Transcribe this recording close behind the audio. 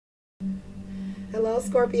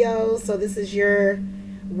Scorpio. So this is your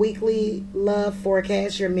weekly love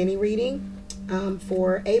forecast, your mini reading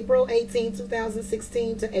for April 18,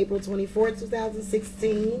 2016 to April 24,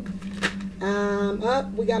 2016.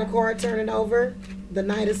 We got a card turning over, the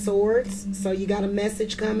Knight of Swords. So you got a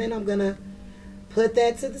message coming. I'm going to put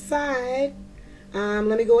that to the side.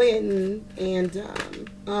 Let me go ahead and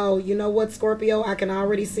oh, you know what, Scorpio? I can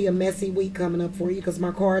already see a messy week coming up for you because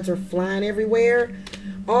my cards are flying everywhere.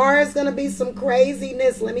 Or it's going to be some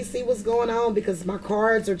craziness. Let me see what's going on because my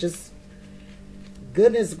cards are just,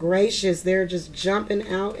 goodness gracious, they're just jumping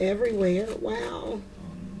out everywhere. Wow.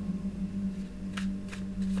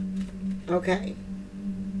 Okay.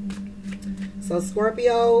 So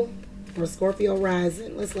Scorpio or Scorpio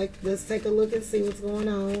rising. Let's take a look and see what's going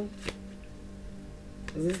on.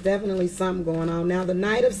 There's definitely something going on. Now, the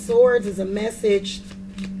Knight of Swords is a message,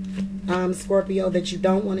 Scorpio, that you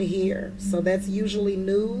don't want to hear. So that's usually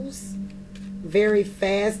news. Very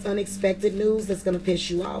fast, unexpected news that's going to piss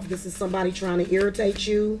you off. This is somebody trying to irritate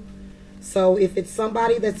you. So if it's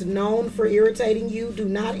somebody that's known for irritating you, do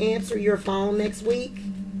not answer your phone next week.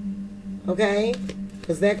 Okay?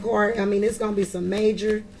 Because that card, I mean, it's going to be some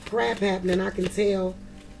major crap happening, I can tell.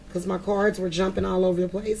 Because my cards were jumping all over the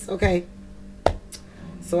place. Okay.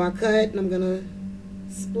 So I cut and I'm going to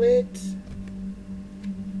split.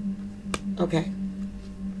 Okay.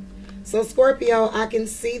 So Scorpio, I can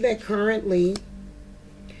see that currently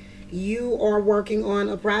you are working on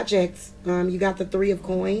a project. You got the Three of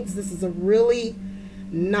Coins. This is a really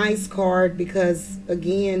nice card because,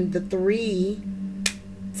 again, the three,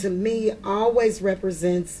 to me, always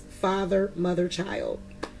represents father, mother, child.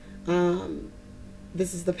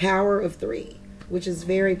 This is the power of three, which is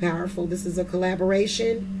very powerful. This is a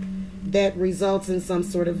collaboration that results in some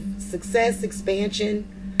sort of success,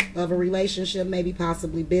 expansion of a relationship, maybe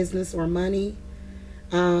possibly business or money.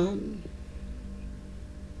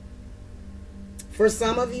 For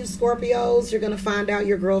some of you Scorpios, you're going to find out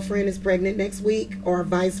your girlfriend is pregnant next week or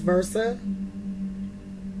vice versa.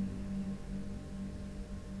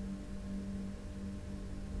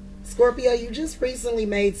 Scorpio, you just recently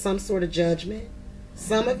made some sort of judgment.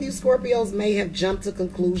 Some of you Scorpios may have jumped to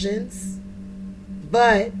conclusions,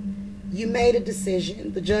 but you made a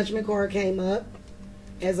decision. The Judgment card came up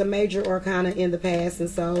as a major arcana in the past, and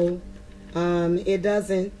so it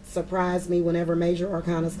doesn't surprise me whenever major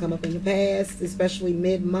arcanas come up in the past, especially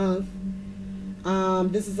mid-month.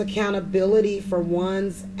 This is accountability for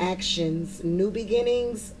one's actions, new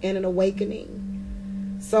beginnings, and an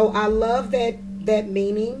awakening. So I love that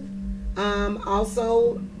meaning.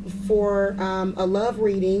 Also, for a love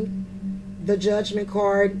reading, the Judgment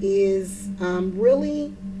card is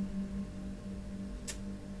really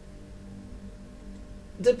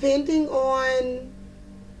depending on,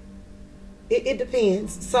 it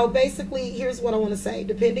depends. So basically, here's what I want to say.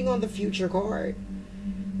 Depending on the future card,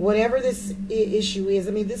 whatever this issue is,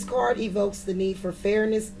 I mean, this card evokes the need for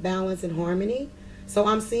fairness, balance, and harmony. So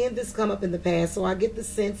I'm seeing this come up in the past. So I get the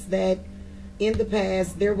sense that in the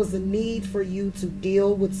past, there was a need for you to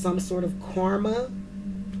deal with some sort of karma,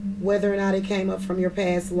 whether or not it came up from your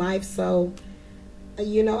past life. So,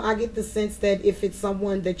 you know, I get the sense that if it's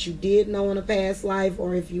someone that you did know in a past life,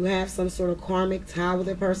 or if you have some sort of karmic tie with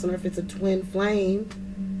that person, or if it's a twin flame,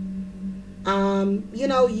 you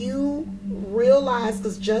know, you realize,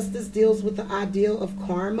 because justice deals with the ideal of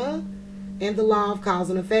karma and the law of cause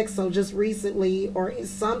and effect. So just recently or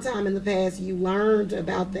sometime in the past, you learned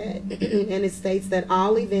about that. And it states that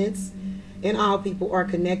all events and all people are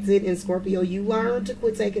connected. In Scorpio, you learned to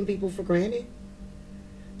quit taking people for granted.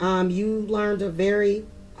 You learned a very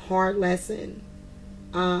hard lesson.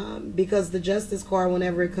 Because the Justice card,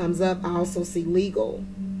 whenever it comes up, I also see legal.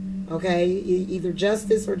 Okay? Either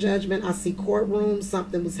justice or judgment. I see courtroom.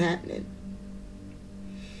 Something was happening.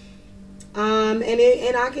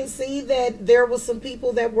 And I can see that there was some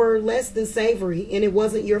people that were less than savory, and it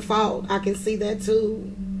wasn't your fault. I can see that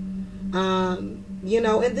too. You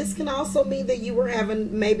know, and this can also mean that you were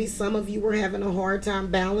having, maybe some of you were having a hard time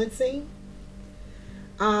balancing.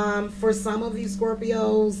 For some of you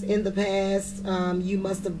Scorpios in the past, you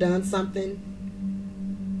must have done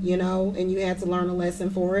something, you know, and you had to learn a lesson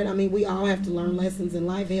for it. I mean, we all have to learn lessons in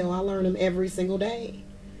life. Hell, I learn them every single day.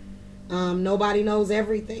 Nobody knows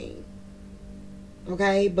everything.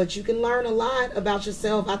 Okay, but you can learn a lot about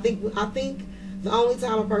yourself. I think the only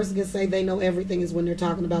time a person can say they know everything is when they're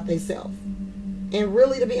talking about themselves. And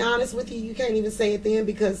really, to be honest with you, you can't even say it then,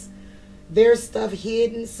 because there's stuff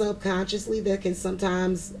hidden subconsciously that can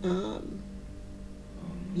sometimes,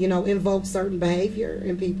 you know, invoke certain behavior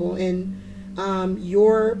in people. And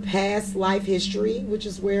your past life history, which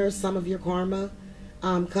is where some of your karma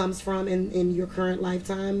comes from in your current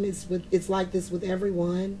lifetime. It's like this with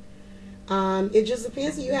everyone. It just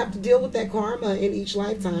depends. You have to deal with that karma in each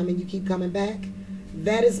lifetime, and you keep coming back.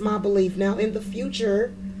 That is my belief. Now, in the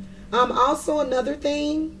future, also another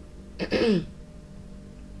thing,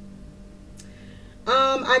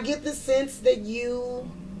 I get the sense that you,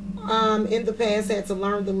 in the past, had to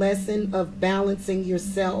learn the lesson of balancing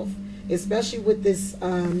yourself, especially with this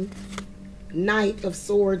Knight of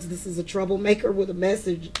Swords. This is a troublemaker with a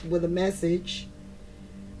message,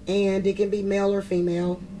 and it can be male or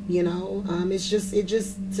female. You know, it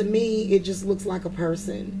just to me, it just looks like a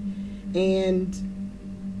person, and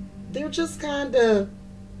they're just kind of,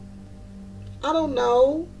 I don't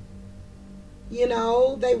know,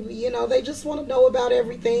 they just want to know about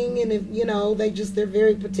everything, and if, they're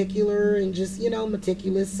very particular and just,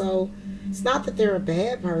 meticulous. So it's not that they're a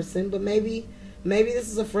bad person, but maybe this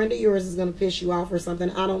is a friend of yours is going to piss you off or something.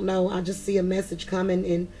 I don't know. I just see a message coming,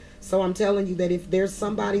 and so I'm telling you that if there's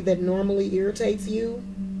somebody that normally irritates you,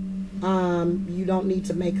 you don't need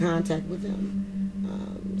to make contact with them.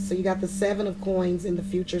 So you got the 7 of coins in the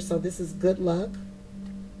future, so this is good luck.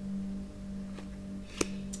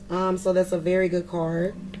 So that's a very good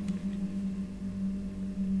card.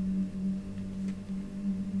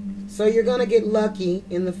 So you're going to get lucky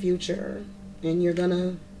in the future, and you're going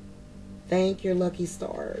to thank your lucky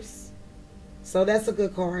stars. So that's a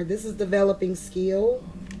good card. This is developing skill,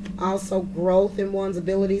 also growth in one's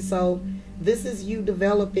ability. So this is you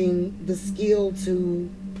developing the skill to,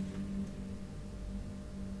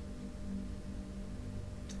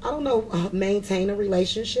 I don't know, maintain a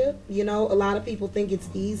relationship. A lot of people think it's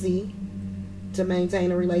easy to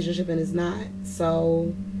maintain a relationship, and it's not.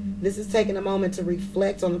 So this is taking a moment to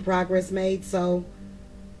reflect on the progress made. So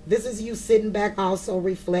this is you sitting back, also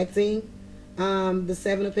reflecting. The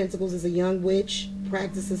 7 of Pentacles is a young witch,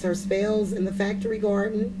 practices her spells in the factory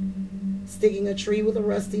garden, sticking a tree with a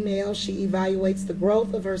rusty nail. She evaluates the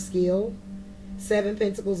growth of her skill. 7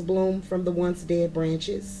 Pentacles bloom from the once dead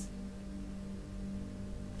branches.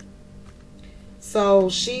 So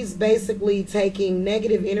she's basically taking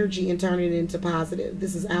negative energy and turning it into positive.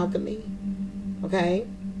 This is alchemy. Okay.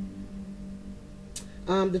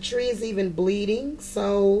 The tree is even bleeding.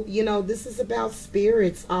 So, this is about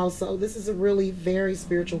spirits also. This is a really very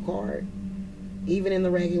spiritual card. Even in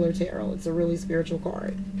the regular tarot, it's a really spiritual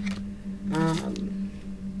card.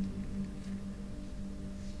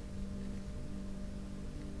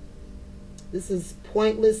 This is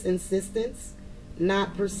pointless insistence,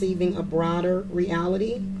 not perceiving a broader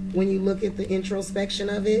reality when you look at the introspection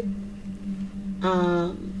of it.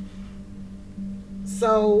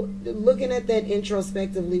 So looking at that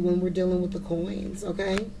introspectively when we're dealing with the coins,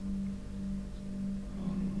 okay?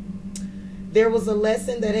 There was a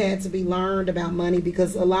lesson that had to be learned about money,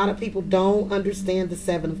 because a lot of people don't understand the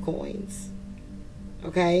 7 of coins,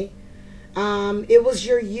 okay? It was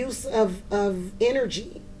your use of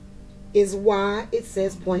energy is why it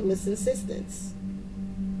says pointless insistence,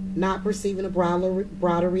 not perceiving a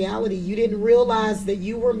broader reality. You didn't realize that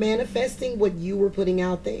you were manifesting what you were putting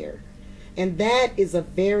out there. And that is a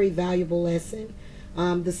very valuable lesson.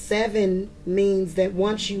 The 7 means that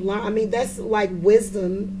once you learn, that's like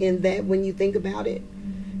wisdom in that when you think about it.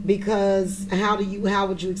 Because how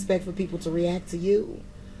would you expect for people to react to you?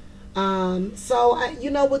 So,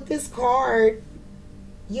 with this card,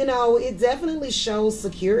 it definitely shows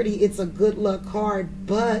security. It's a good luck card,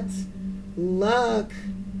 but luck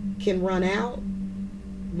can run out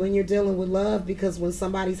when you're dealing with love, because when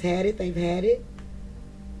somebody's had it, they've had it.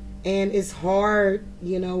 And it's hard,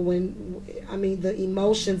 the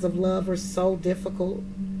emotions of love are so difficult.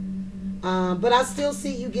 But I still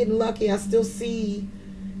see you getting lucky. I still see,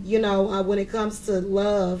 when it comes to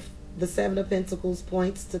love, the 7 of Pentacles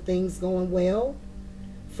points to things going well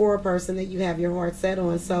for a person that you have your heart set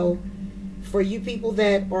on. So for you people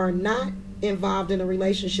that are not involved in a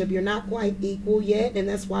relationship, you're not quite equal yet, and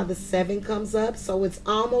that's why the 7 comes up. So it's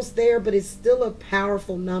almost there, but it's still a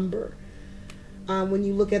powerful number. When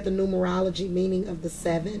you look at the numerology meaning of the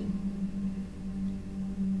 7.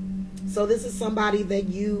 So this is somebody that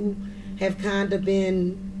you have kind of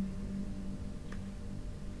been,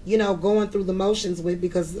 going through the motions with,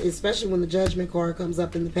 because especially when the Judgment card comes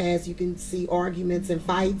up in the past, you can see arguments and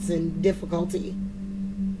fights and difficulty.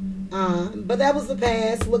 But that was the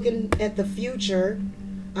past. Looking at the future,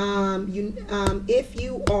 if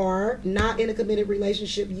you are not in a committed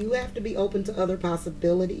relationship, you have to be open to other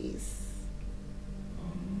possibilities.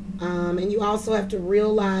 And you also have to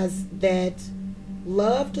realize that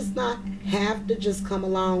love does not have to just come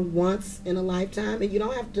along once in a lifetime, and you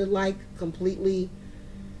don't have to completely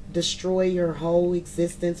destroy your whole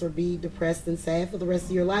existence or be depressed and sad for the rest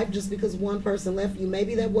of your life just because one person left you.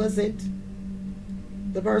 Maybe that wasn't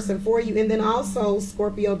the person for you. And then also,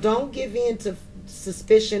 Scorpio, don't give in to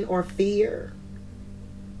suspicion or fear.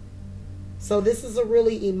 So this is a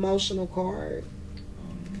really emotional card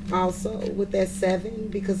also with that 7,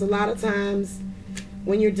 because a lot of times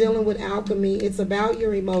when you're dealing with alchemy, it's about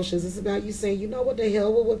your emotions. It's about you saying, you know what the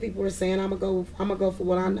hell with what people are saying, I'm gonna go for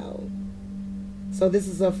what I know. So this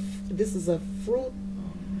is a fruit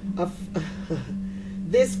of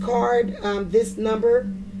this card, this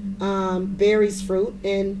number bears fruit,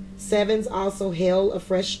 and 7's also held a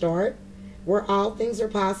fresh start where all things are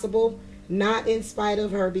possible, not in spite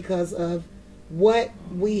of her, because of what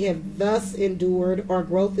we have thus endured. Our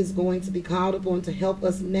growth is going to be called upon to help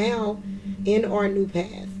us now in our new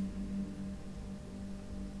path.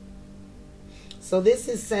 So this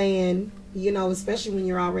is saying, you know, especially when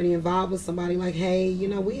you're already involved with somebody, like, hey, you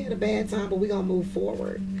know, we had a bad time, but we're going to move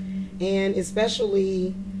forward. And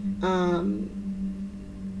especially,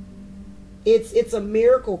 it's a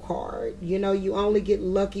miracle card. You know, you only get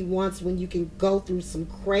lucky once, when you can go through some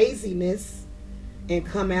craziness and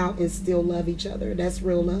come out and still love each other. That's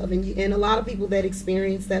real love. And a lot of people that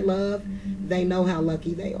experience that love, they know how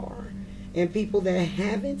lucky they are. And people that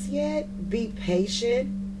haven't yet, be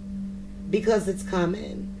patient, because it's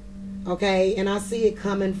coming. Okay, and I see it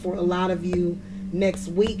coming for a lot of you next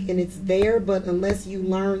week, and it's there, but unless you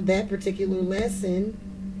learn that particular lesson,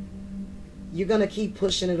 you're going to keep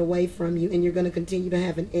pushing it away from you, and you're going to continue to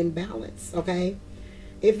have an imbalance. Okay,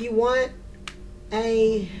 if you want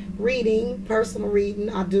a reading, personal reading,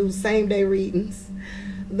 I do same-day readings.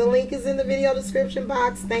 The link is in the video description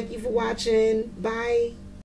box. Thank you for watching. Bye.